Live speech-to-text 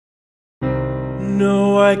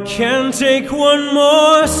No, I can't take one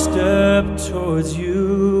more step towards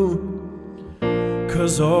you,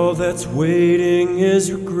 'cause all that's waiting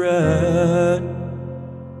is regret.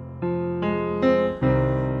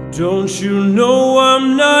 Don't you know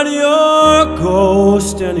I'm not your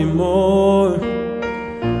ghost anymore?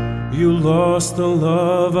 You lost the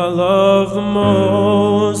love I love the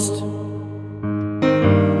most.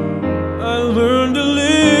 I learned to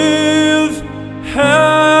live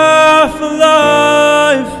half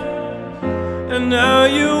alive, and now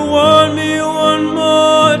you want me one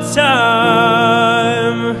more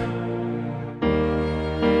time.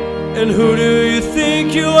 And who do you think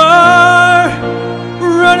you are?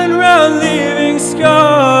 Running around leaving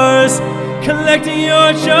scars, collecting your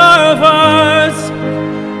jar of hearts,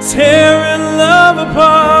 tearing love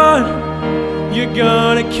apart. You're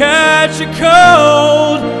gonna catch a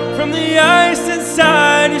cold from the ice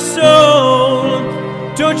inside your soul.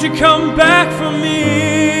 Don't you come back for me?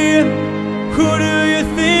 Who do you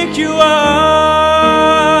think you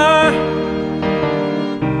are?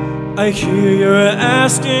 I hear you're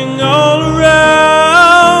asking all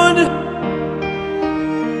around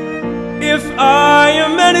if I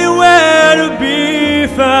am anywhere to be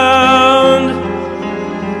found.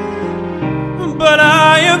 But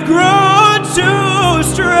I have grown too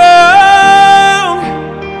strong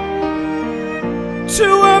to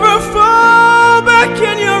ever fall back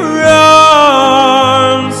in your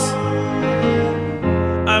arms.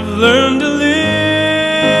 I've learned to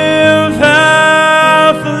live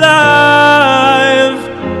half alive,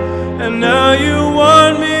 and now you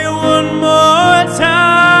want me one more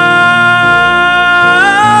time.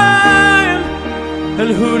 And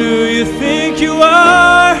who do you think you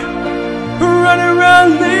are? Running around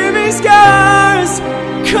leaving scars,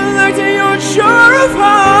 collecting your jar of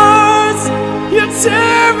hearts. You're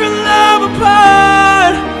tearing love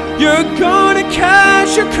apart. You're gonna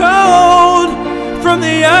catch a cold from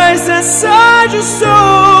the ice inside your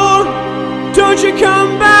soul. Don't you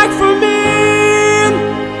come